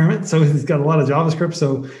environment, so it's got a lot of JavaScript.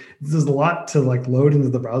 So there's a lot to like load into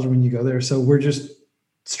the browser when you go there. So we're just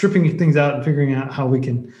stripping things out and figuring out how we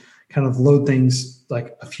can kind of load things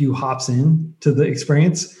like a few hops in to the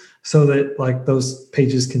experience, so that like those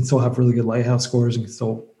pages can still have really good Lighthouse scores and can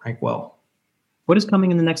still rank well. What is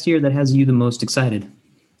coming in the next year that has you the most excited?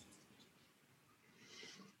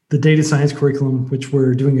 The data science curriculum, which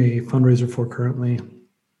we're doing a fundraiser for currently.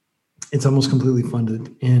 It's almost completely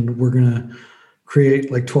funded, and we're going to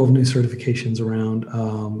create like 12 new certifications around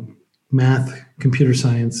math, computer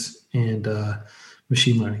science, and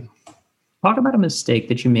machine learning. Talk about a mistake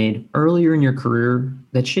that you made earlier in your career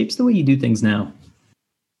that shapes the way you do things now.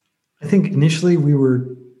 I think initially we were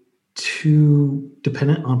too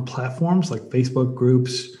dependent on platforms like Facebook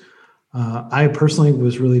groups. I personally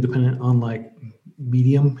was really dependent on like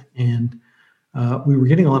Medium, and we were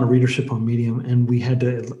getting a lot of readership on Medium, and we had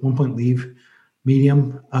to at one point leave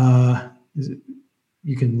Medium.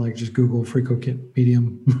 You can like just Google FreeCodeCamp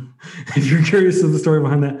Medium if you're curious of the story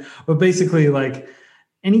behind that. But basically, like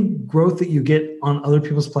any growth that you get on other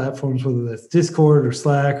people's platforms, whether that's Discord or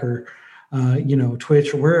Slack or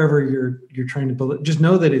Twitch or wherever you're trying to build it, just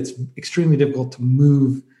know that it's extremely difficult to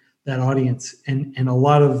move that audience, and a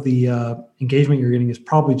lot of the engagement you're getting is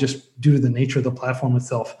probably just due to the nature of the platform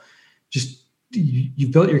itself. Just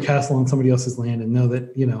you've built your castle on somebody else's land, and know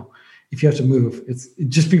that if you have to move,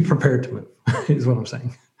 just be prepared to move. Is what I'm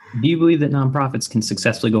saying. Do you believe that nonprofits can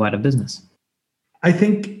successfully go out of business? I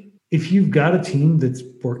think if you've got a team that's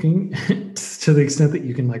working to the extent that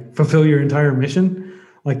you can like fulfill your entire mission,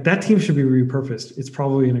 like that team should be repurposed. It's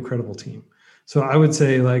probably an incredible team. So I would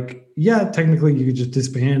say like, yeah, technically you could just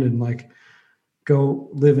disband and like go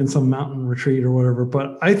live in some mountain retreat or whatever.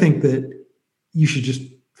 But I think that you should just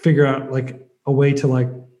figure out like a way to like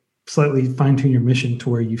slightly fine tune your mission to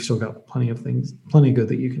where you've still got plenty of good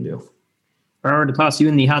that you can do. If I were to toss you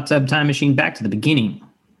in the hot tub time machine back to the beginning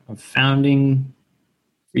of founding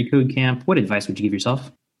FreeCodeCamp, what advice would you give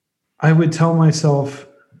yourself? I would tell myself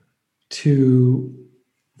to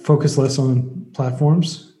focus less on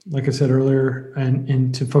platforms, like I said earlier,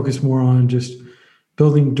 and to focus more on just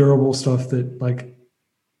building durable stuff that like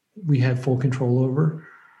we have full control over.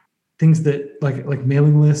 Things that like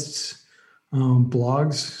mailing lists,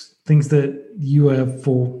 blogs, things that you have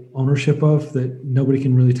full ownership of that nobody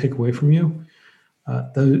can really take away from you.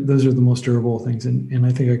 Those are the most durable things, and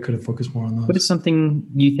I think I could have focused more on those. What is something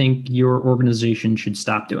you think your organization should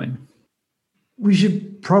stop doing? We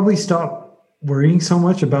should probably stop worrying so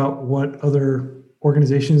much about what other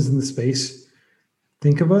organizations in the space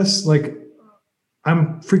think of us. Like,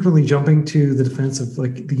 I'm frequently jumping to the defense of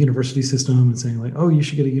like the university system and saying like, oh, you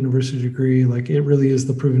should get a university degree. Like, it really is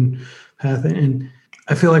the proven path. And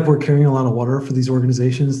I feel like we're carrying a lot of water for these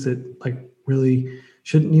organizations that like really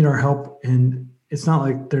shouldn't need our help. And it's not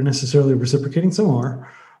like they're necessarily reciprocating. Some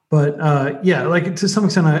are, but like to some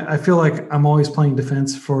extent, I feel like I'm always playing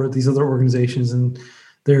defense for these other organizations, and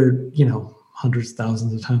they're hundreds,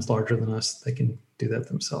 thousands of times larger than us. They can do that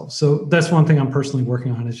themselves. So that's one thing I'm personally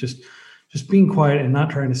working on, is just being quiet and not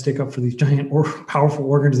trying to stick up for these giant or powerful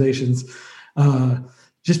organizations.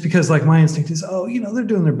 Just because like my instinct is, they're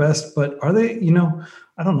doing their best, but are they?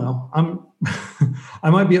 I don't know.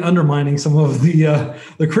 I might be undermining some of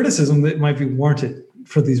the criticism that might be warranted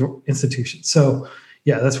for these institutions. So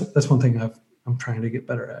yeah, that's one thing I'm trying to get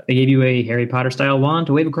better at. They gave you a Harry Potter style wand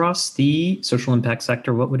to wave across the social impact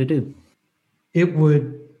sector. What would it do? It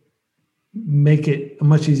would make it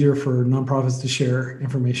much easier for nonprofits to share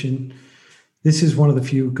information. This is one of the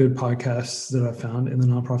few good podcasts that I've found in the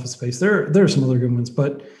nonprofit space. There are some other good ones,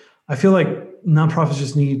 but I feel like nonprofits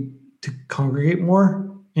just need to congregate more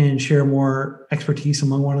and share more expertise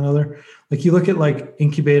among one another. Like you look at like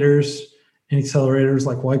incubators and accelerators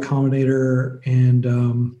like Y Combinator and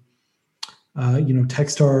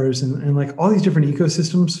Techstars and like all these different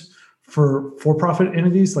ecosystems for-profit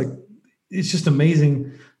entities. Like it's just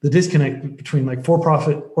amazing the disconnect between like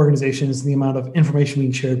for-profit organizations and the amount of information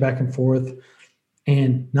being shared back and forth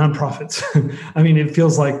and nonprofits. I mean, it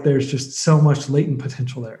feels like there's just so much latent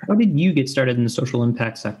potential there. How did you get started in the social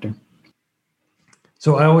impact sector?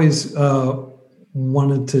 So I always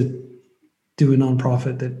wanted to do a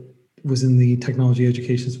nonprofit that was in the technology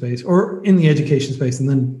education space or in the education space. And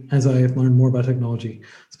then as I learned more about technology,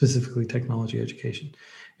 specifically technology education,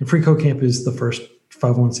 and FreeCodeCamp is the first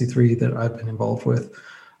 501c3 that I've been involved with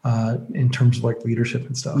in terms of like leadership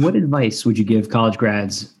and stuff. What advice would you give college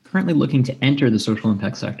grads currently looking to enter the social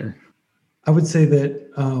impact sector? I would say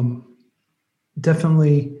that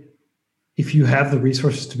definitely if you have the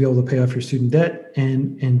resources to be able to pay off your student debt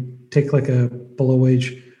and take like a below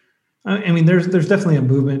wage, I mean, there's definitely a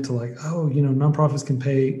movement to like, nonprofits can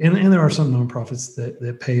pay, and there are some nonprofits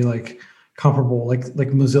that pay like comparable, like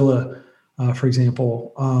Mozilla, for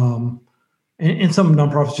example, and some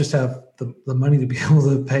nonprofits just have the money to be able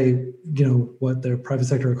to pay, what their private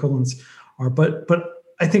sector equivalents are. But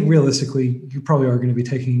I think realistically, you probably are going to be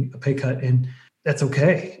taking a pay cut, and that's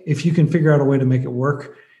okay. If you can figure out a way to make it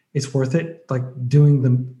work, it's worth it. Like doing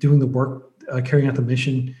the work, carrying out the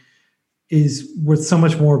mission is worth so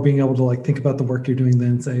much more being able to like think about the work you're doing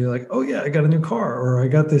than say like, oh yeah, I got a new car, or I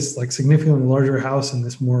got this like significantly larger house in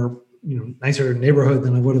this more, nicer neighborhood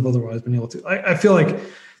than I would have otherwise been able to. I feel like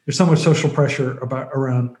there's so much social pressure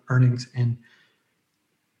around earnings, and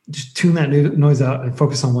just tune that noise out and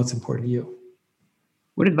focus on what's important to you.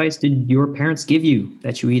 What advice did your parents give you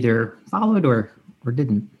that you either followed or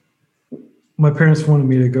didn't? My parents wanted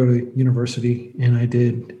me to go to university, and I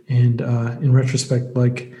did. And in retrospect,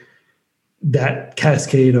 like that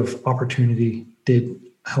cascade of opportunity did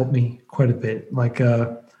help me quite a bit. Like I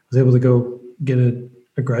was able to go get a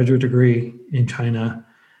graduate degree in China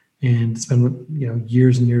and spend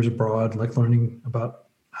years and years abroad, like learning about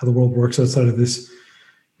how the world works outside of this,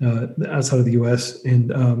 outside of the U.S.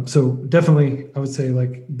 And so definitely, I would say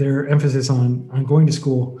like their emphasis on going to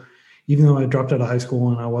school. Even though I dropped out of high school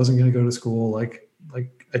and I wasn't going to go to school, like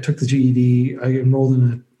I took the GED, I enrolled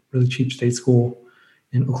in a really cheap state school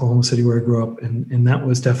in Oklahoma City where I grew up. And that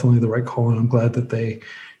was definitely the right call. And I'm glad that they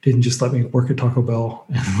didn't just let me work at Taco Bell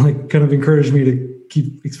and like kind of encouraged me to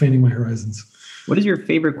keep expanding my horizons. What is your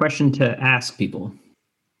favorite question to ask people?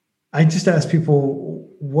 I just ask people,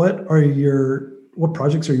 what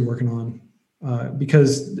projects are you working on?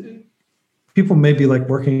 Because people may be like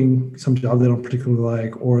working some job they don't particularly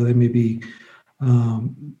like, or they may be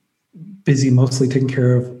busy mostly taking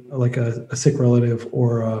care of like a sick relative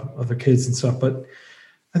or other kids and stuff. But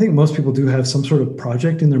I think most people do have some sort of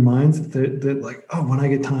project in their minds that like, oh, when I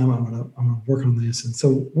get time, I'm gonna work on this. And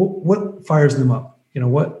so what fires them up?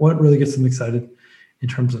 What really gets them excited in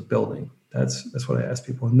terms of building? That's what I ask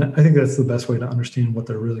people. And I think that's the best way to understand what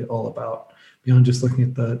they're really all about beyond just looking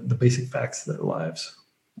at the basic facts of their lives.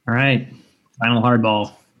 All right. Final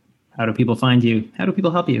hardball. How do people find you? How do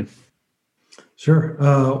people help you? Sure.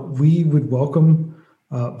 We would welcome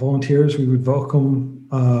volunteers. We would welcome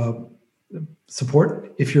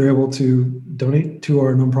support if you're able to donate to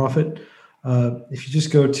our nonprofit. If you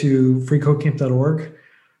just go to freecodecamp.org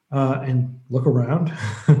and look around,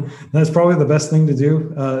 that's probably the best thing to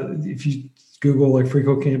do. If you Google like Free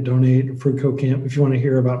Code Camp, donate Free Code Camp. If you want to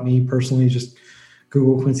hear about me personally, just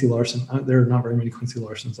Google Quincy Larson. There are not very many Quincy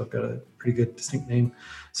Larsons. I've got a pretty good distinct name.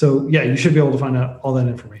 So yeah, you should be able to find out all that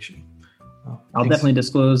information. I'll definitely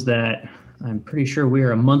disclose that I'm pretty sure we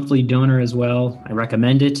are a monthly donor as well. I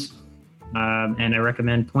recommend it. And I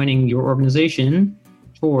recommend pointing your organization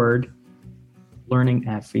toward learning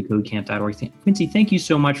at freecodecamp.org. Quincy, thank you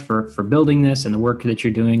so much for building this and the work that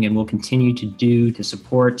you're doing and will continue to do to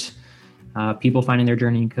support people finding their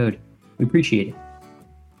journey in code. We appreciate it.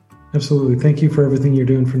 Absolutely. Thank you for everything you're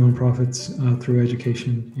doing for nonprofits through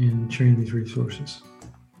education and sharing these resources.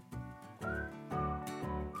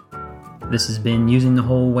 This has been Using the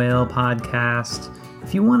Whole Whale podcast.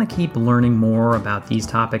 If you want to keep learning more about these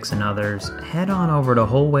topics and others, head on over to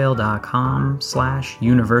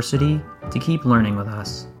wholewhale.com/university to keep learning with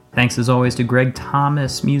us. Thanks as always to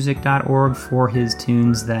GregThomasMusic.org for his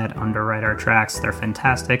tunes that underwrite our tracks. They're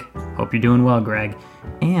fantastic. Hope you're doing well, Greg.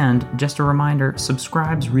 And just a reminder,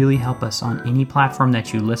 subscribes really help us on any platform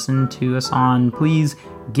that you listen to us on. Please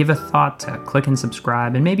give a thought to click and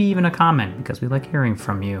subscribe and maybe even a comment because we like hearing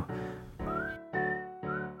from you.